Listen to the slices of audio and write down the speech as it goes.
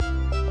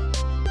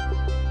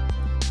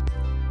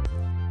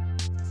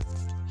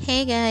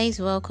Hey guys,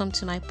 welcome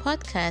to my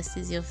podcast.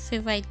 It's your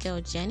favorite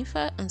girl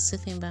Jennifer on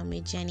Soothing by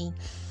me, Jenny.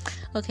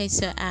 Okay,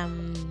 so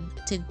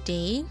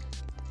today,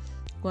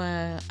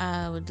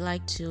 I would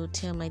like to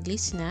tell my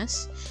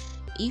listeners,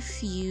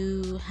 if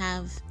you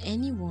have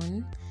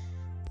anyone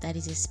that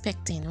is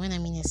expecting, when I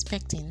mean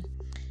expecting,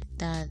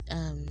 that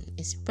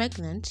is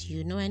pregnant,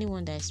 you know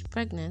anyone that is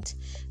pregnant,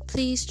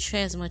 please try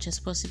as much as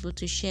possible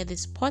to share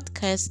this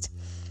podcast,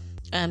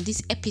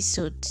 this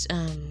episode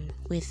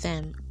with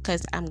them,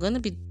 because I'm gonna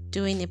be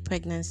doing a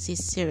pregnancy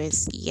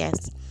series.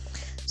 Yes,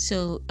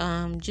 so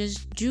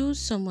just do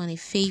someone a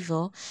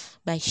favor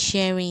by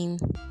sharing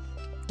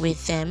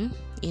with them.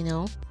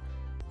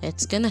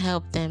 It's gonna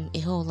help them a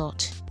whole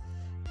lot.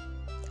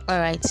 All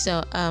right,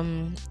 so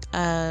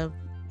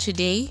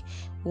today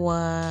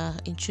we're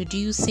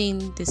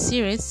introducing the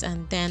series,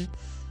 and then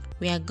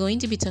we are going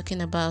to be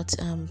talking about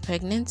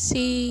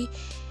pregnancy,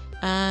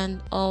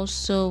 and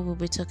also we'll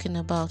be talking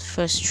about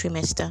first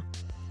trimester.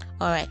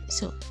 All right,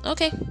 so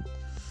okay.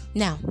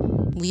 Now,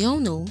 we all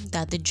know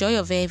that the joy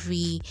of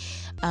every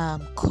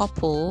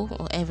couple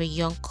or every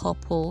young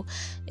couple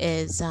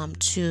is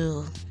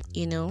to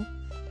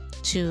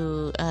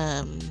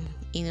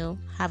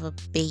have a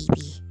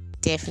baby.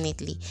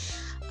 Definitely.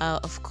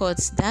 Of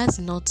course, that's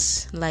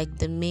not like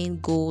the main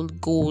goal,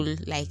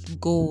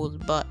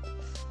 but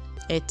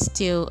it's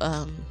still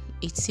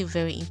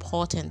very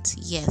important.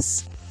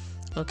 Yes.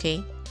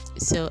 Okay.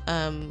 So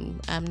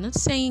I'm not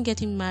saying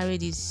getting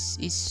married is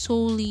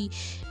solely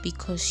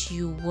because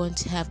you want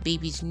to have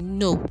babies.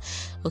 No.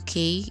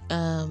 Okay.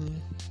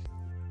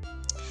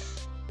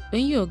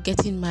 When you're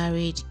getting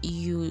married,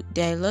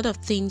 there are a lot of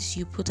things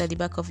you put at the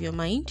back of your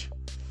mind.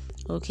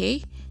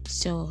 Okay.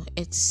 So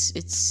it's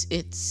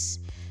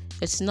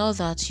not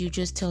that you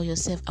just tell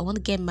yourself, I want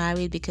to get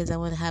married because I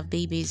want to have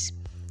babies.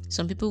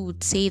 Some people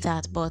would say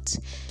that, but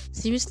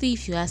seriously,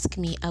 if you ask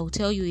me, I will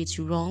tell you it's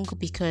wrong,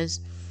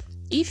 because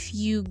if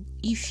you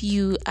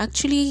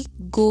actually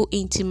go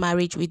into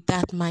marriage with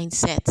that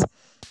mindset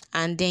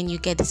and then you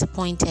get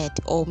disappointed,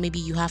 or maybe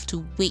you have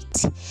to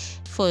wait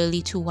for a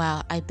little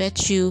while, I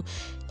bet you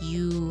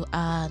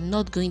are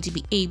not going to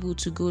be able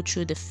to go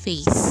through the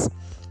phase.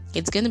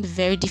 It's going to be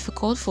very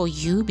difficult for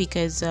you,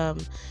 because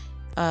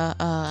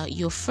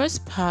your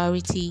first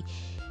priority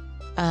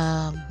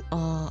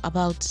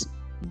about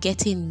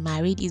getting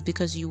married is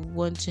because you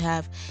want to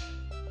have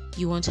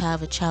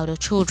a child or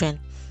children.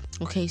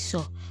 Okay,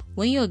 so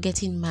when you're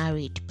getting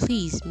married,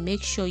 please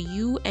make sure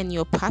you and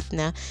your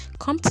partner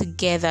come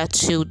together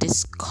to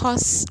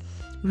discuss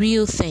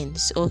real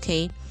things.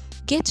 Okay,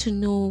 get to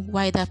know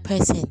why that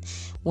person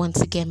wants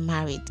to get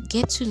married.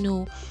 Get to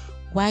know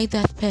why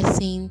that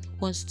person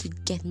wants to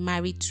get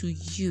married to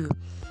you.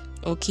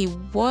 Okay,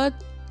 what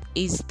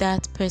is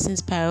that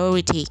person's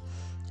priority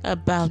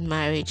about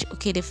marriage?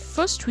 Okay, the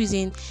first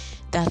reason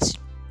that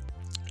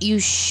you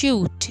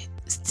should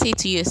say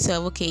to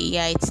yourself, okay,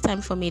 yeah, it's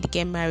time for me to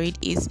get married,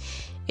 is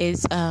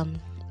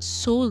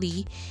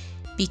solely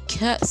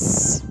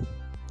because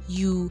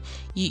you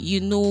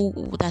know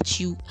that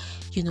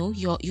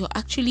you're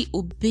actually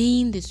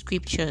obeying the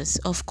scriptures,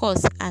 of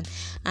course, and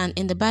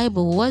in the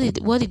Bible, what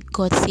did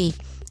God say? He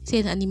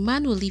said, and the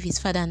man will leave his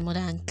father and mother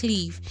and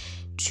cleave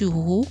to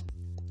who?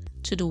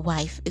 To the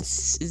wife.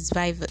 It's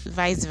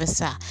vice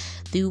versa.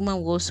 The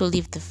woman will also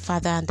leave the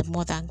father and the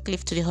mother and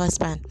cleave to the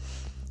husband.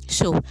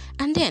 So,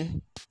 and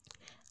then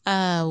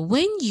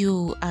when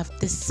you have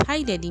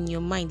decided in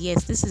your mind,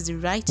 yes, this is the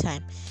right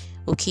time,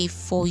 okay,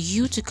 for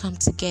you to come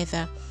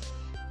together.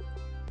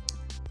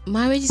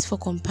 Marriage is for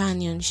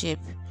companionship.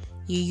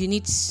 You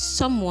need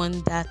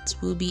someone that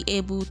will be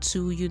able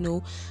to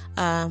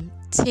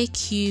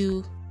take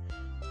you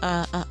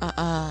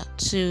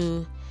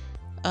to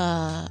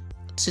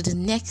the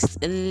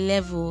next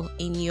level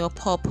in your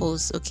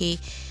purpose. Okay,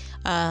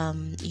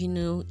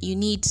 you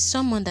need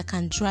someone that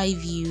can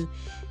drive you,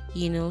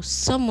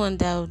 someone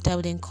that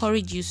would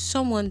encourage you,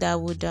 someone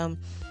that would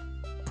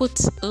put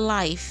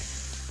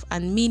life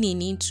and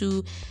meaning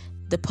into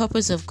the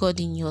purpose of God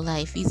in your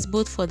life. It's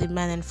both for the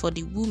man and for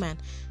the woman.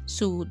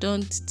 So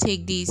don't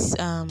take this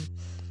as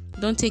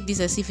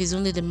if it's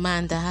only the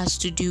man that has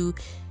to do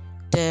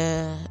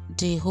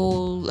the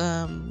whole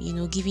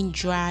giving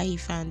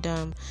drive and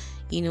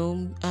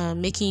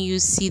making you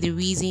see the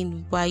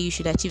reason why you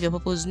should achieve your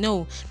purpose.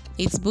 No,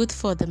 it's both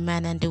for the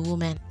man and the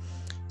woman.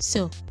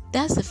 So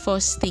that's the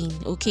first thing,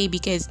 okay?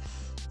 Because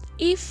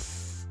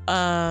if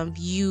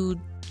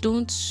you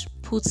don't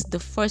put the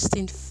first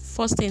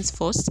things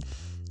first,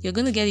 you're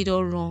gonna get it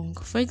all wrong.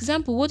 For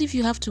example, what if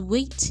you have to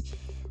wait?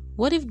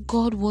 What if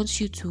God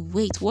wants you to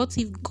wait? What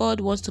if God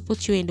wants to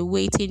put you in the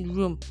waiting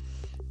room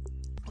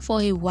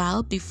for a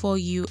while before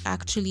you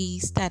actually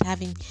start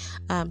having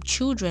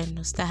children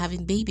or start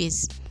having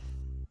babies?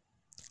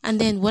 And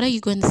then what are you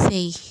going to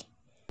say?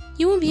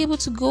 You won't be able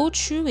to go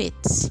through it.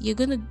 You're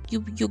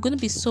gonna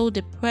be so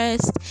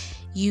depressed.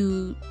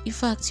 In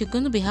fact, you're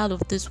gonna be out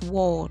of this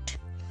world.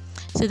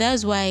 So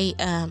that's why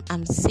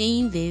I'm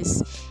saying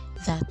this,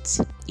 that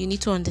you need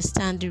to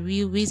understand the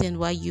real reason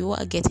why you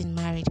are getting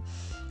married.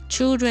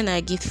 Children are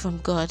a gift from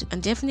God,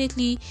 and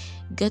definitely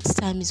God's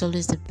time is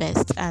always the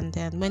best. And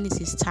when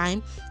it is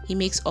time, He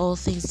makes all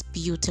things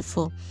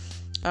beautiful.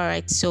 All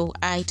right, so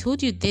I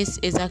told you this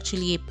is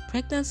actually a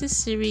pregnancy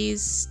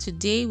series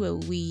today, where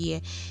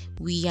we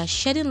are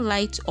shedding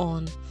light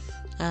on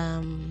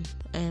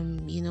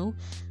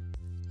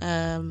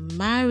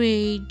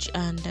marriage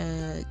and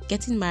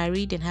getting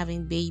married and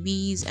having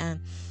babies, and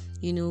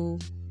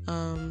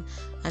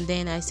and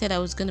then I said I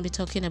was going to be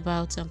talking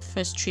about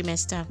first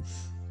trimester.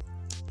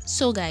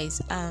 So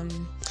guys, I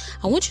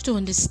want you to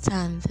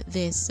understand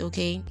this,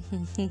 okay?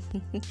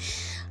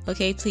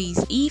 Okay,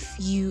 please, if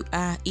you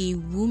are a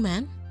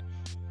woman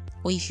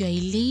or if you're a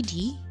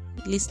lady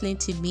listening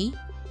to me,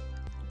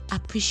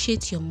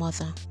 appreciate your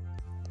mother.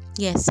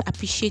 Yes,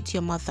 appreciate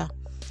your mother.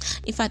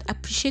 In fact,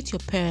 appreciate your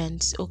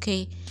parents,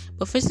 okay?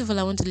 But first of all,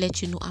 I want to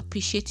let you know,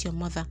 appreciate your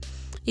mother.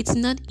 It's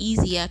not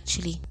easy,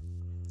 actually.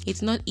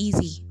 It's not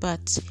easy,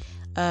 but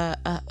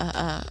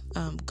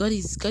God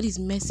is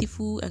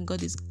merciful, and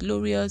God is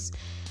glorious.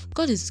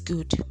 God is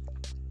good,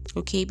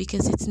 okay?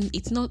 Because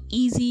it's not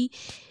easy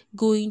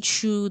going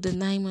through the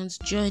 9 months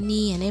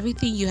journey and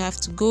everything you have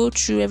to go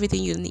through,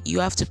 everything you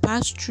have to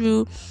pass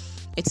through.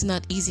 It's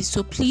not easy,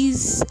 so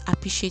please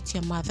appreciate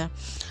your mother.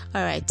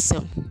 All right,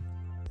 so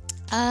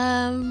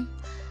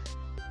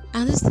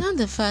understand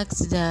the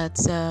fact that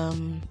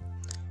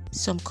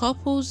some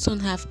couples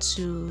don't have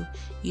to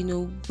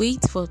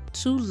wait for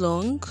too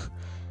long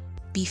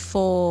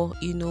before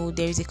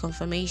there is a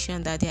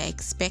confirmation that they are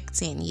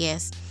expecting.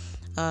 Yes,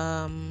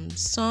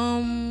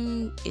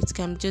 some it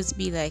can just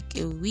be like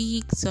a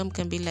week, some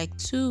can be like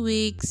 2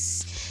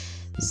 weeks,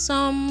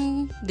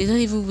 some they don't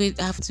even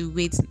have to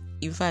wait.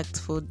 In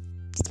fact,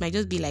 it might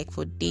just be like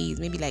for days,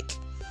 maybe like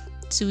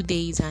 2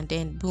 days, and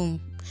then boom,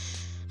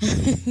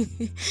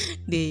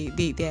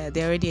 they're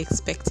already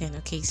expecting.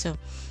 Okay, so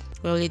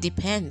well, it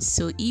depends.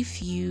 So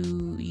if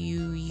you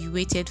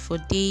waited for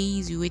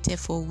days, you waited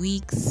for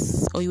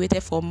weeks, or you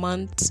waited for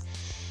months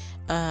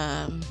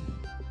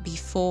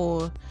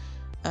before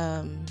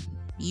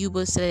you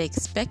both started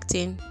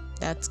expecting,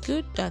 that's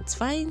good, that's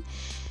fine.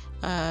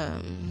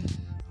 Well,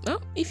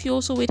 if you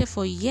also waited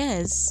for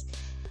years,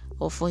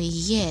 or for a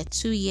year,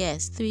 2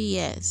 years, 3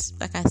 years,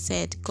 like I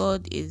said,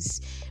 God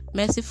is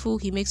merciful.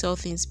 He makes all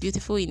things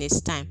beautiful in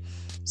His time.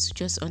 So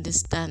just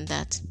understand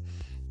that.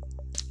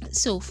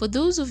 So for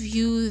those of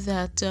you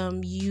that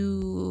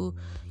you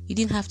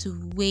didn't have to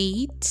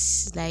wait,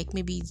 like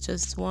maybe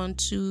just 1,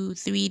 2,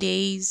 3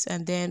 days,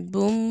 and then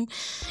boom,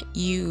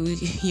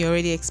 you're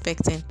already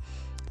expecting.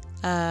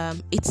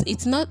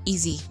 It's not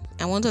easy.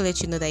 I want to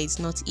let you know that it's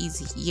not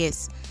easy.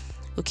 Yes,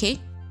 okay.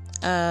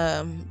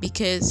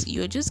 Because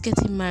you're just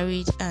getting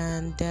married,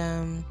 and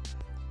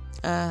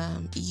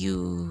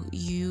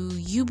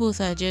you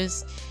both are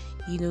just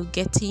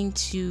getting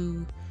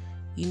to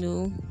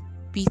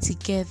be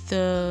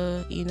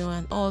together,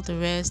 and all the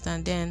rest,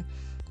 and then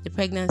the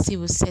pregnancy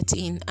will set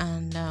in,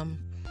 and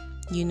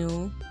you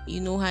know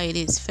how it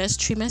is. First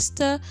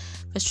trimester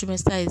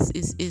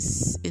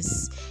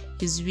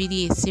is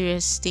really a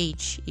serious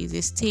stage. It's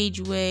a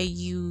stage where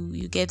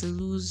you get to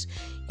lose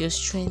your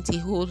strength a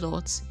whole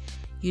lot.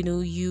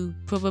 You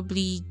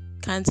probably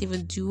can't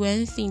even do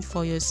anything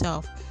for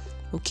yourself.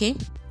 Okay,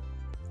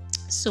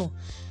 so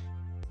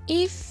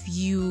if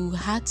you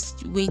had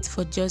to wait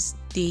for just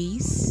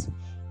days,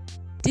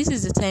 this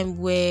is the time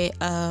where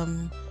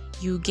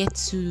you get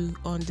to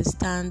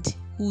understand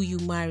who you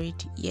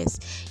married. Yes,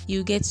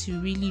 you get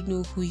to really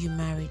know who you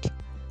married.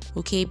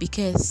 Okay,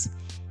 because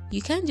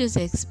you can't just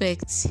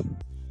expect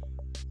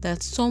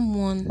that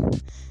someone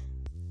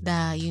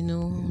that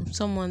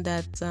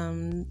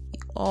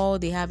all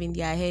they have in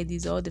their head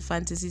is all the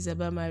fantasies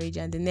about marriage,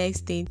 and the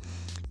next thing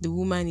the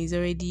woman is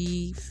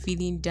already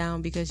feeling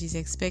down because she's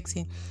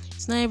expecting.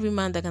 It's not every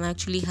man that can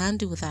actually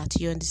handle that,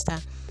 you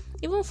understand?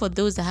 Even for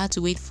those that had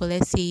to wait for,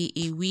 let's say,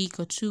 a week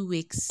or 2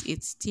 weeks,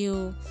 it's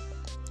still,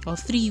 or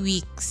 3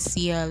 weeks,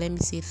 let me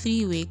say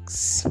 3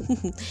 weeks.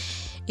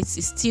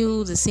 it's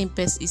still the same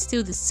person. It's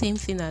still the same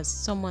thing as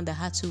someone that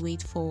had to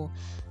wait for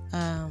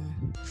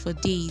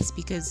days,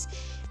 because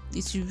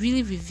it will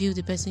really reveal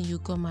the person you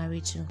got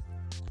married to.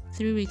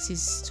 3 weeks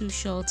is too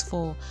short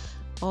for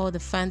all the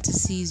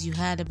fantasies you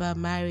had about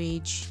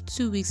marriage.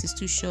 2 weeks is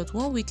too short.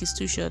 1 week is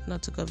too short.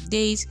 Not to couple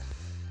days,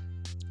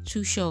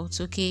 too short.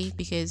 Okay,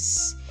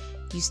 because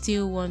you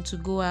still want to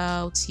go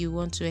out, you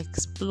want to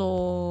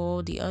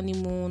explore the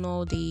honeymoon,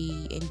 all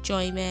the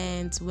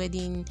enjoyment,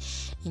 wedding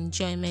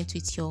enjoyment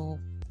with your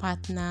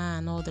partner,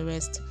 and all the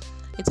rest.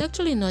 It's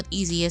actually not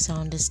easy, yes, I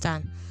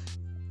understand,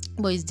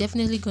 but it's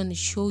definitely going to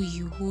show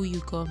you who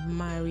you got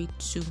married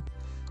to.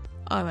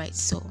 All right,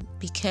 so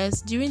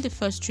because during the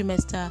first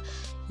trimester,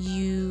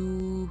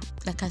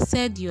 like I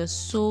said, you're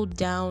so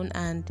down,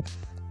 and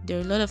there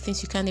are a lot of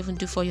things you can't even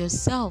do for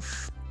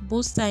yourself.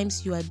 Most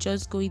times you are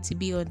just going to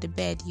be on the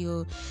bed.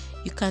 You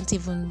can't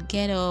even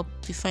get up.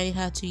 You find it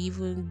hard to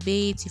even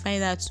bathe. You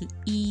find it hard to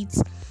eat.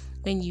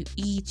 When you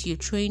eat, you're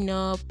throwing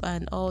up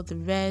and all the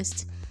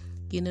rest.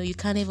 You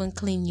can't even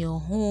clean your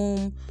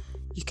home.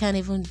 You can't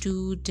even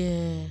do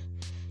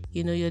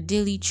your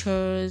daily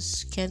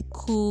chores, can't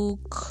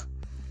cook.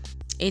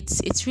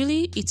 It's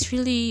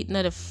really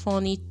not a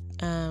funny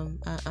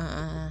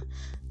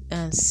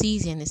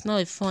season. It's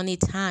not a funny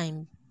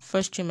time.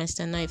 First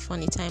trimester, not a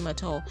funny time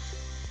at all.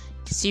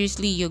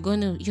 Seriously, you're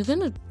gonna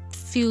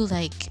feel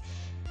like,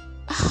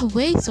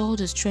 where is all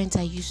the strength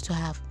I used to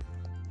have?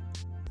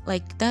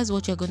 Like, that's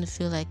what you're gonna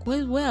feel like.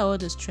 Where are all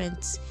the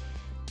strengths?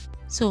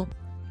 So,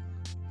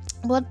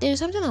 but there's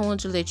something I want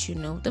to let you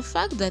know. The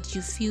fact that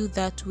you feel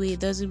that way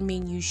doesn't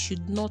mean you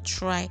should not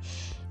try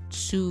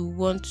to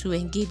want to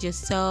engage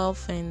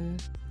yourself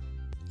and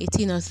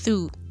 18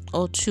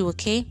 or two,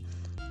 okay?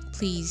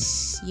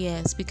 Please,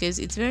 yes, because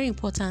it's very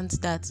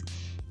important that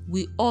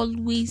we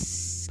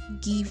always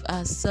give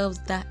ourselves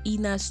that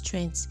inner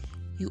strength.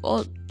 You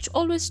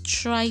always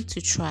try,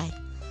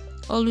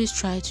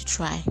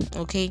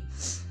 okay?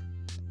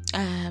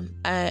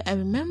 I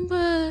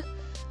remember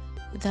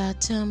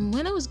that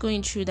when I was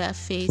going through that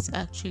phase,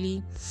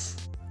 actually,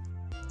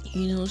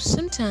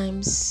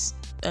 sometimes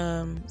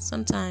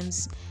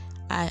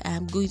I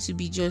am going to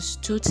be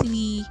just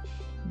totally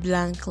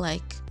blank,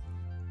 like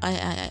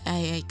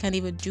I can't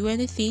even do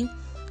anything.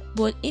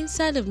 But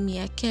inside of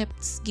me, I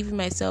kept giving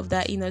myself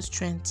that inner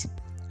strength.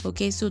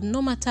 Okay, so no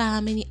matter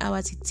how many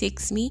hours it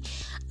takes me,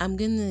 I'm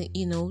gonna,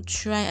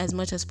 try as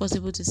much as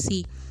possible to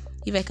see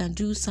if I can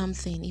do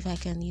something, if I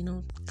can,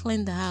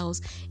 clean the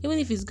house, even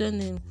if it's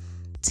gonna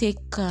take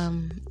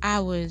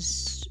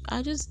hours.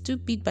 I just do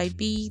bit by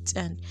bit,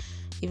 and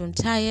if I'm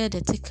tired, I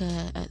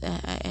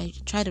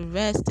try to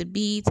rest a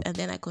bit, and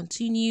then I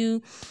continue.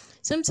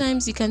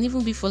 Sometimes it can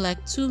even be for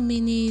like 2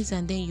 minutes,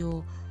 and then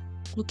you're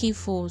looking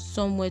for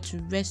somewhere to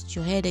rest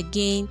your head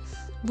again,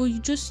 but you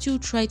just still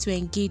try to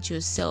engage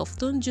yourself.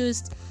 Don't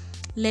just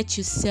let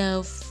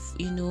yourself,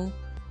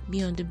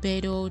 be on the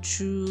bed all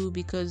through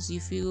because you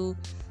feel,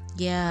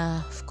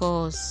 yeah, of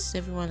course,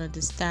 everyone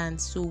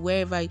understands. So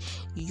wherever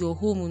your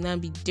home will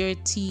not be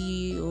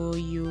dirty, or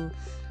you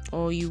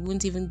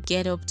won't even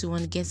get up to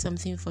want to get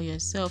something for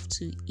yourself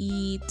to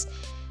eat,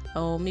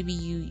 or maybe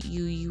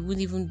you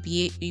wouldn't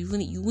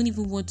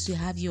even want to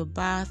have your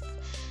bath.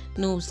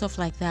 No, stuff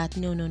like that.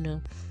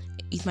 No.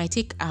 It might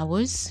take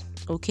hours,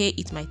 okay?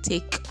 It might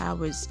take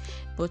hours,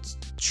 but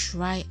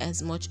try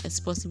as much as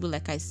possible,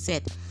 like I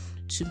said,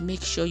 to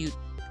make sure you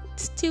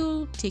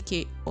still take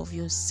care of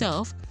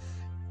yourself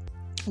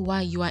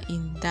while you are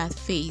in that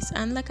phase.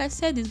 And like I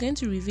said, it's going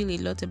to reveal a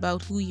lot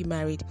about who you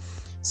married.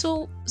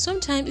 So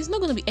sometimes it's not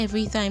going to be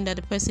every time that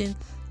the person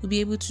will be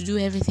able to do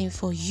everything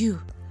for you.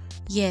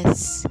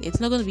 Yes, it's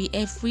not going to be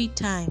every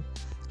time.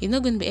 It's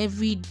not going to be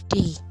every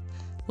day,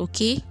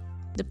 okay?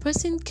 The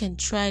person can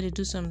try to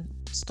do some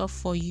stuff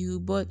for you,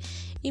 but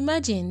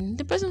imagine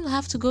the person will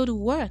have to go to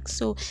work.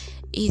 So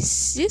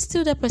is this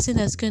still the person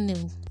that's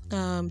going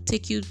to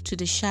take you to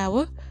the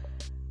shower?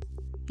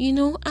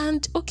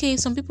 And okay,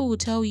 some people will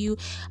tell you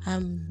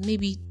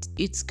maybe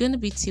it's going to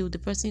be till the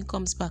person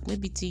comes back,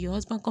 maybe till your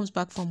husband comes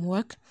back from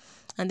work,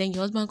 and then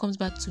your husband comes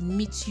back to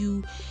meet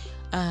you.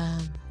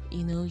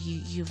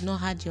 You've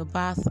not had your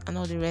bath and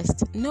all the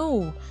rest.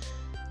 No,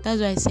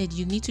 that's why I said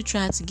you need to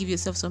try to give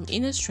yourself some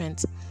inner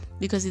strength,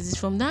 because it is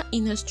from that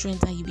inner strength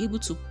that you'll be able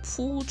to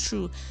pull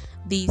through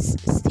this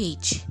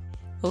stage.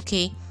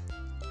 Okay,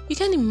 you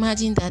can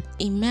imagine that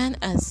a man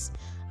has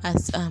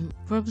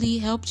probably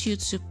helped you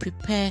to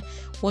prepare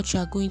what you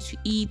are going to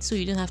eat, so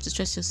you don't have to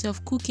stress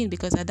yourself cooking,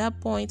 because at that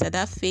point, at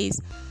that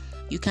phase,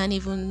 you can't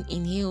even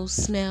inhale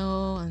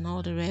smell and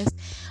all the rest.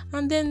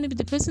 And then maybe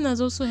the person has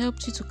also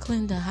helped you to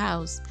clean the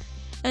house,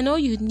 and all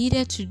you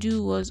needed to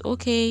do was,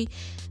 okay,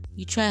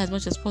 you try as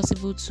much as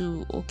possible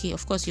to, okay,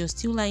 of course you're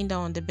still lying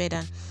down on the bed,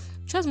 and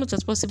try as much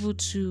as possible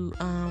to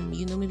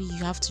maybe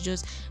you have to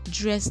just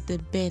dress the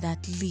bed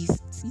at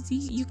least.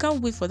 You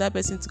can't wait for that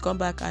person to come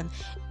back, and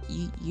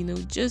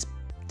just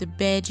the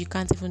bed, you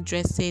can't even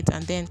dress it,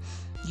 and then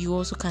you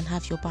also can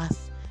have your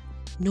bath.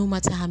 No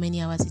matter how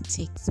many hours it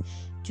takes,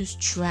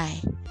 just try.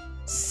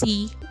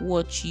 See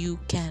what you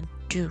can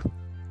do.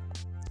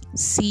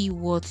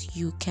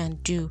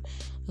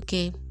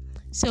 Okay,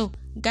 so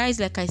guys,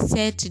 like I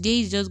said,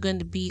 today is just going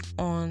to be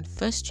on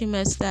first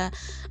trimester,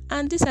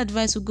 and this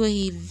advice will go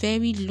a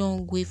very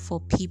long way for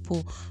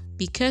people,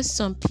 because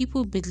some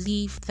people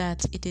believe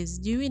that it is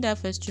during that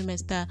first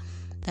trimester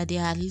that they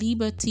are at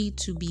liberty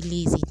to be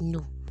lazy.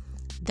 No,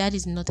 that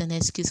is not an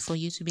excuse for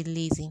you to be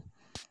lazy.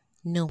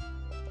 No.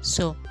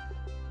 So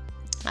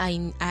I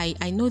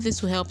know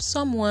this will help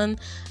someone,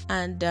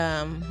 and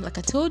like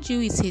I told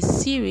you, it's a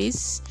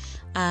series,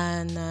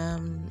 and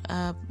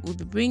we'll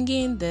be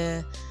bringing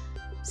the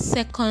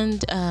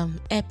second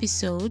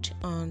episode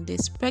on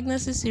this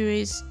pregnancy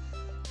series,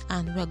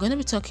 and we're going to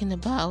be talking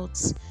about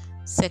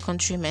second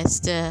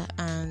trimester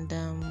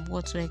and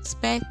what to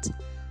expect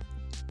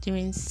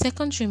during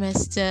second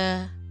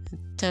trimester,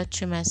 third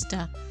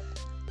trimester.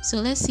 So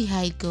let's see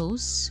how it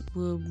goes.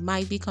 We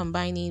might be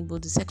combining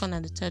both the second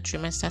and the third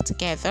trimester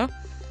together,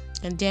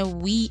 and then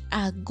we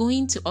are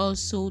going to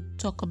also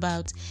talk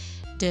about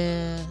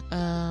the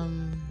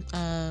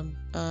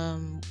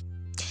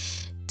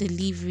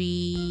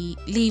delivery,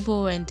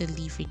 labor and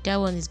delivery. That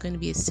one is going to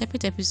be a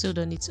separate episode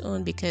on its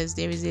own because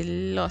there is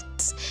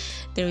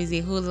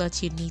a whole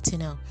lot you need to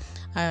know.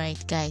 All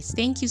right, guys,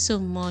 thank you so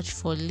much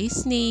for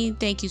listening.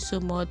 Thank you so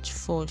much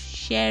for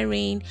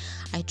sharing.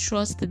 I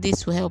trust that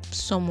this will help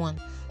someone.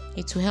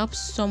 It will help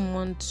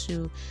someone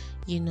to,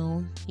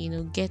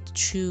 get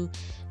through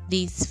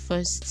this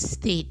first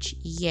stage.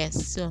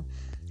 Yes. So,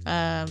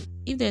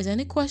 if there's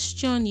any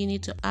question you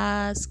need to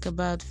ask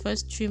about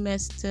first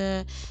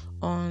trimester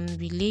on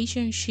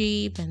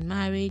relationship and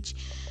marriage,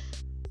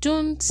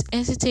 don't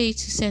hesitate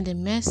to send a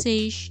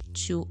message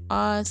to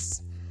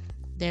us.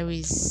 There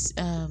is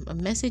a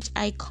message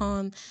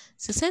icon,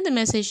 so send a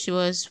message to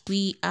us.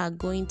 We are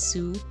going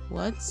to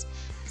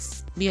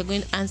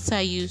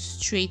answer you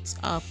straight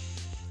up.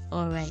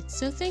 All right,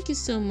 so thank you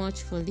so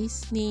much for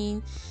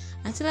listening.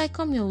 Until I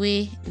come your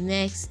way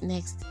next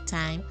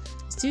time,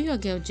 still your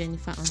girl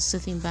Jennifer on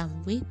Soothing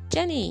Balm with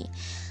Jenny.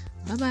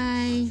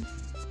 Bye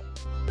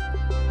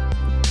bye.